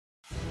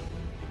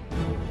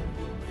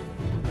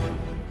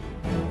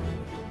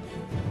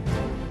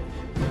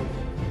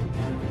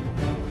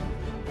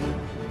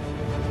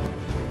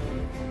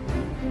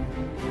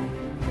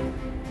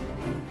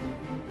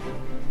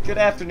Good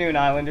afternoon,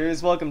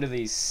 Islanders. Welcome to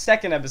the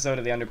second episode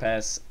of The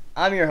Underpass.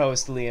 I'm your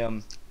host,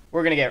 Liam.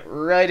 We're going to get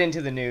right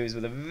into the news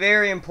with a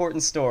very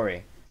important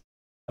story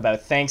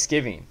about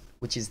Thanksgiving,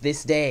 which is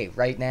this day,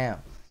 right now.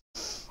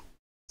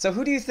 So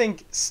who do you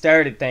think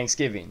started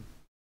Thanksgiving?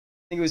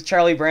 Think it was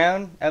Charlie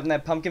Brown out in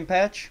that pumpkin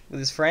patch with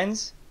his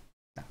friends?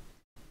 No.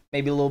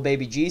 Maybe a little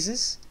baby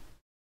Jesus?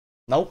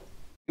 Nope.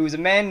 It was a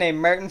man named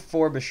Martin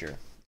Frobisher.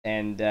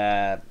 And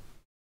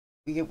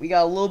we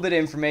got a little bit of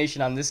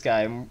information on this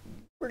guy.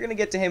 We're going to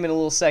get to him in a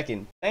little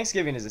second.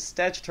 Thanksgiving is a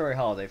statutory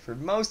holiday for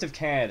most of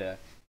Canada,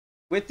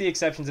 with the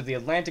exceptions of the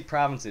Atlantic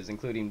provinces,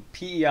 including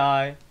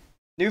PEI,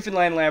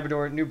 Newfoundland,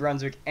 Labrador, New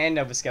Brunswick, and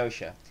Nova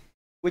Scotia.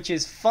 Which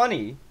is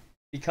funny,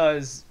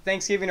 because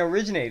Thanksgiving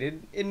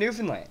originated in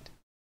Newfoundland.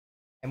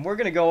 And we're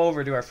going to go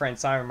over to our friend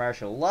Simon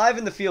Marshall, live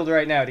in the field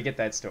right now, to get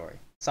that story.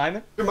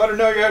 Simon? Your mother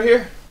know you're out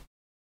here?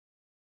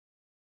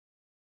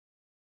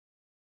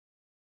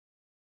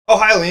 Oh,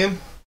 hi, Liam.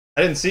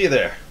 I didn't see you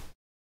there.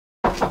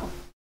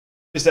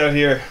 Just out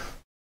here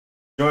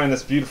enjoying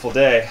this beautiful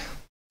day.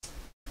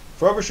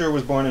 Frobisher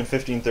was born in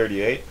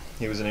 1538.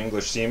 He was an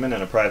English seaman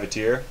and a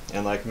privateer,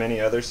 and like many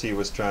others, he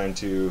was trying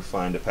to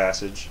find a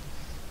passage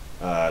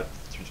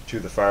to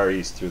the Far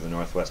East through the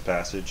Northwest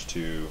Passage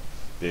to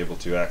be able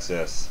to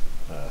access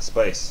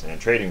spice and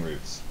trading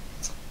routes.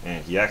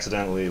 And he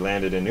accidentally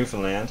landed in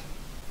Newfoundland,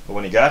 but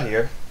when he got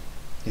here,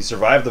 he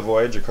survived the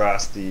voyage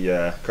across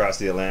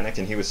the Atlantic,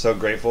 and he was so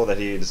grateful that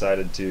he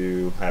decided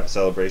to have a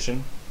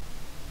celebration.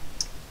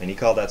 And he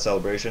called that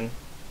celebration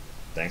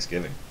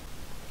Thanksgiving.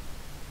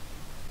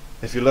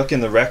 If you look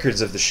in the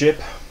records of the ship,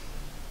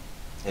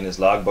 in his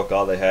logbook,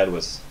 all they had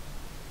was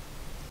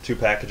 2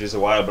 packages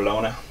of wild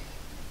bologna,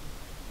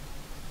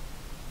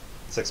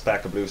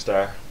 6-pack of Blue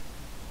Star,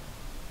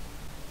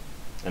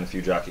 and a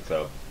few Jockey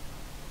Club.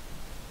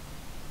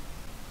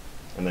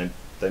 And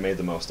they made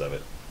the most of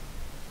it.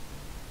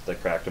 They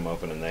cracked them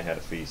open and they had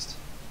a feast.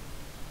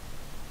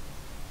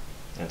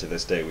 And to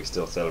this day we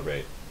still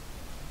celebrate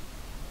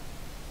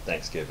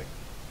Thanksgiving.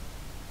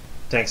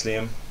 Thanks,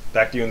 Liam.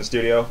 Back to you in the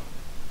studio.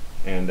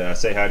 And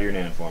say hi to your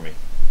nan for me.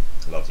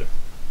 Loves her.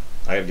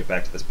 I gotta get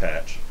back to this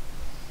patch.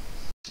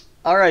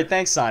 Alright,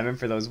 thanks Simon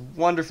for those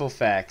wonderful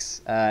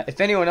facts.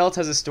 If anyone else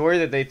has a story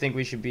that they think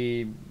we should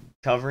be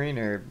covering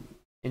or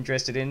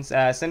interested in,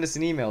 send us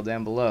an email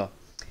down below.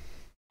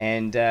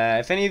 And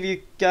if any of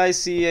you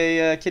guys see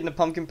a kid in a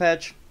pumpkin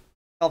patch,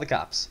 call the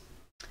cops.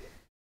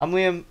 I'm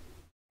Liam.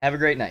 Have a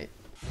great night.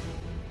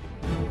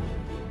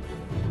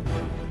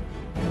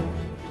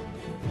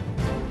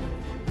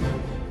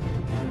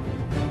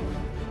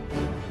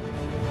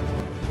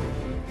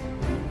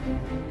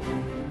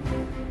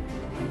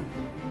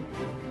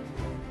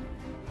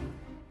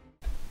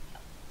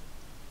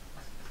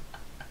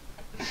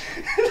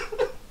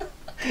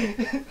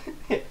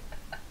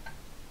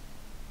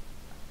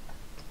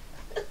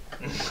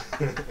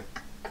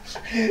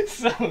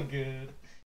 So good.